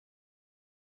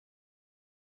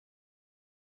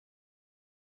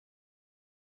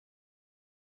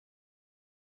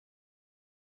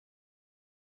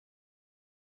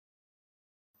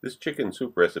This chicken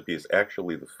soup recipe is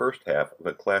actually the first half of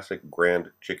a classic Grand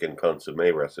Chicken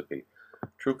Consommé recipe.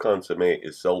 True consommé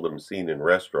is seldom seen in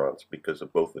restaurants because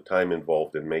of both the time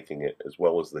involved in making it as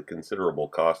well as the considerable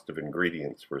cost of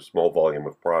ingredients for a small volume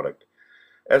of product.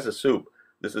 As a soup,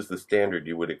 this is the standard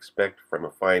you would expect from a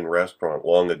fine restaurant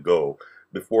long ago,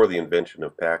 before the invention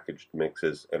of packaged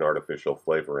mixes and artificial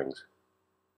flavorings.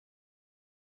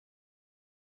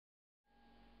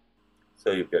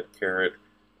 So you've got carrot,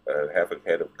 half a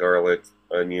head of garlic,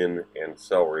 onion, and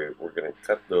celery. We're going to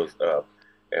cut those up,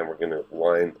 and we're going to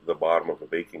line the bottom of a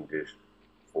baking dish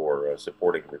for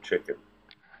supporting the chicken.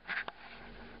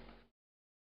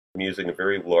 I'm using a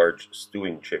very large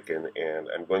stewing chicken, and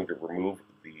I'm going to remove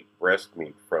the breast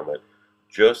meat from it,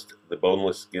 just the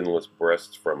boneless, skinless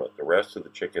breasts from it. The rest of the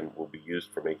chicken will be used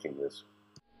for making this.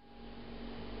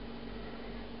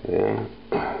 And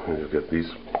I've got these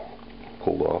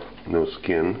pulled off, no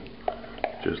skin,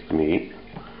 just the meat.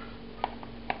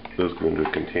 Those go into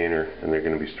a container, and they're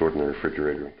going to be stored in the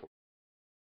refrigerator.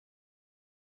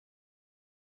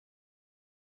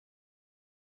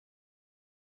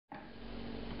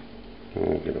 And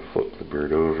I'm going to flip the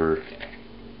bird over.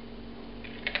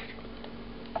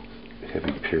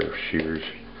 Heavy pair of shears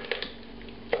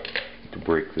to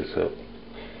break this up.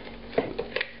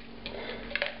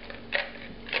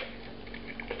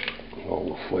 All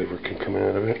the flavor can come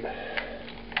out of it.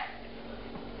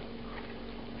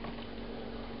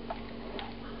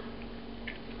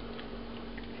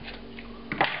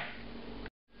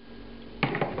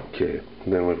 Okay,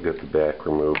 then we've got the back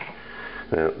removed.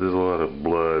 Now, there's a lot of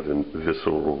blood and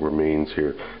visceral remains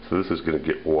here, so this is going to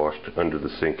get washed under the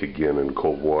sink again in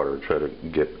cold water. Try to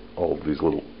get all of these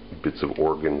little bits of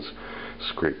organs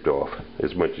scraped off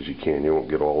as much as you can. You won't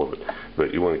get all of it,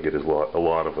 but you want to get a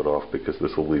lot of it off, because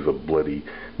this will leave a bloody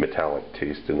metallic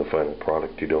taste in the final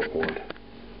product you don't want.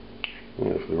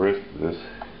 And for the rest of this,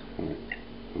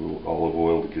 a little olive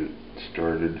oil to get it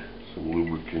started, some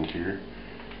lubricant here,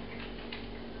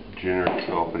 generous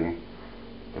helping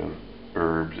of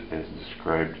herbs as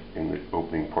described in the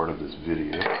opening part of this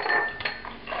video.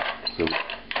 Some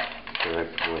black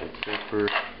pepper.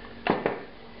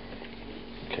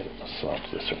 Kind of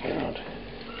massage this around.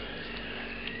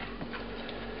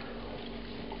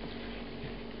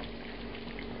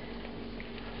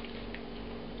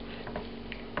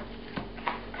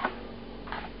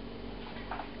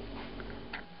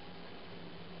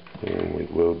 And we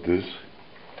load this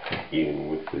in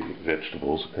with the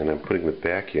vegetables, and I'm putting the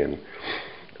back in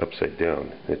upside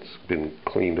down. It's been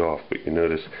cleaned off, but you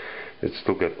notice it's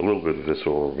still got a little bit of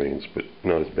visceral remains, but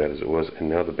not as bad as it was, and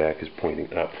now the back is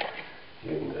pointing up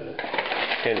in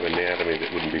kind of anatomy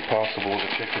that wouldn't be possible with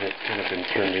a chicken. It's kind of been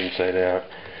turned inside out.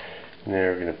 Now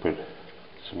we're going to put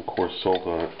some coarse salt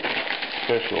on it,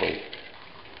 especially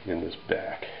in this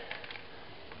back.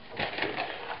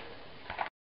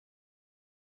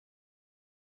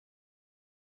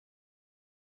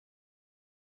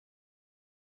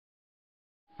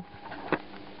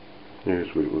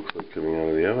 Here's what it looks like coming out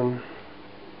of the oven.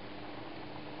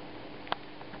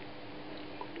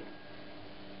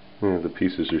 The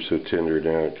pieces are so tender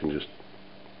now you can just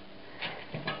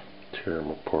tear them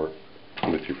apart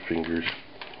with your fingers.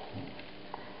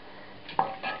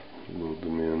 Load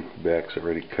them in. The back's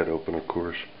already cut open, of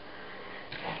course.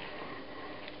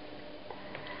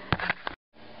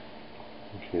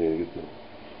 Okay, get the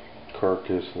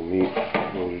carcass, the meat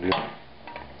loaded in.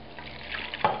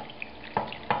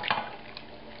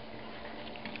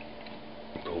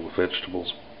 All the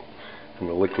vegetables and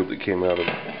the liquid that came out of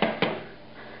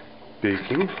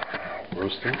baking,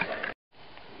 roasting.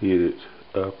 Heat it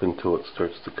up until it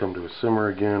starts to come to a simmer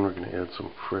again. We're going to add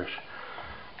some fresh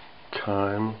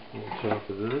thyme on top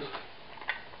of this.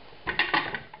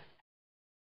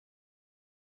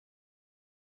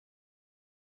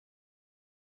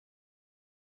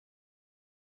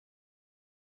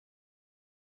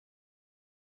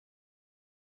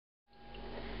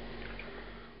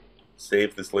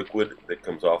 Save this liquid that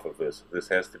comes off of this. This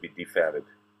has to be defatted.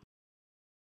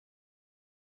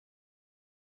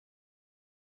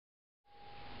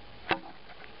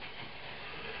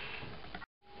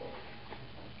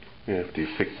 After you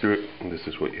pick through it, and this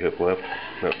is what you have left.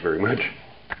 Not very much.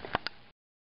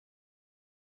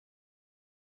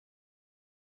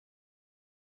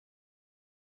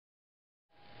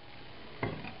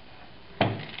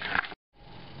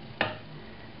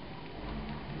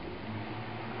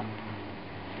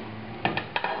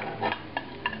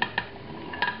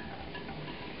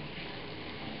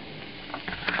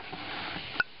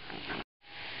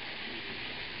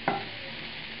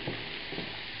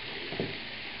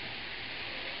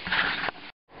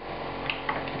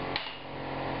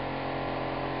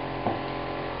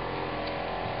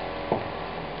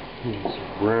 Some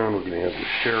brown, we're going to have the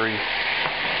sherry.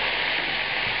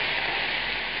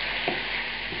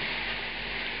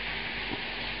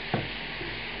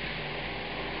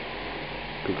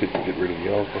 Cook it to get rid of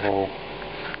the alcohol.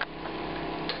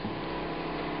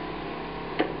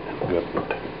 We've got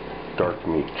the dark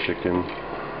meat chicken,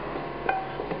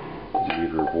 1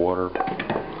 liter of water,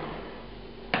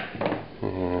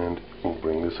 and we'll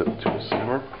bring this up to a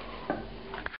simmer.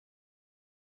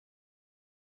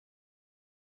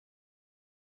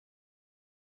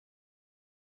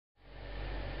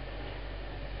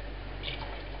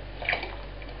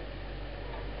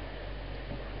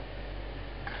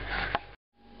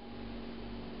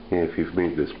 And if you've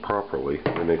made this properly,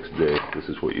 the next day, this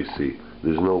is what you see.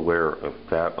 There's no layer of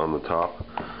fat on the top,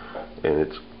 and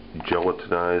it's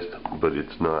gelatinized, but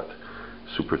it's not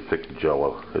super thick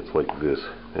jello. It's like this,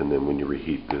 and then when you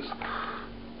reheat this,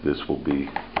 this will be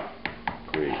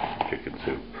great chicken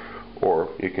soup. Or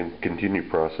you can continue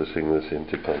processing this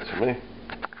into consommé.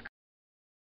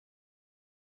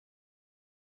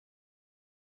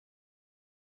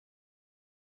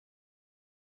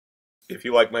 If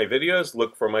you like my videos,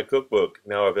 look for my cookbook,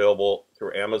 now available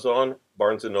through Amazon,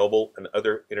 Barnes & Noble, and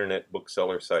other internet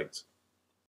bookseller sites.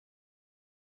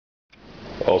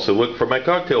 Also look for my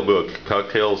cocktail book,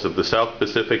 Cocktails of the South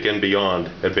Pacific and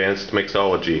Beyond, Advanced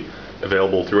Mixology,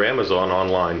 available through Amazon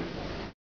online.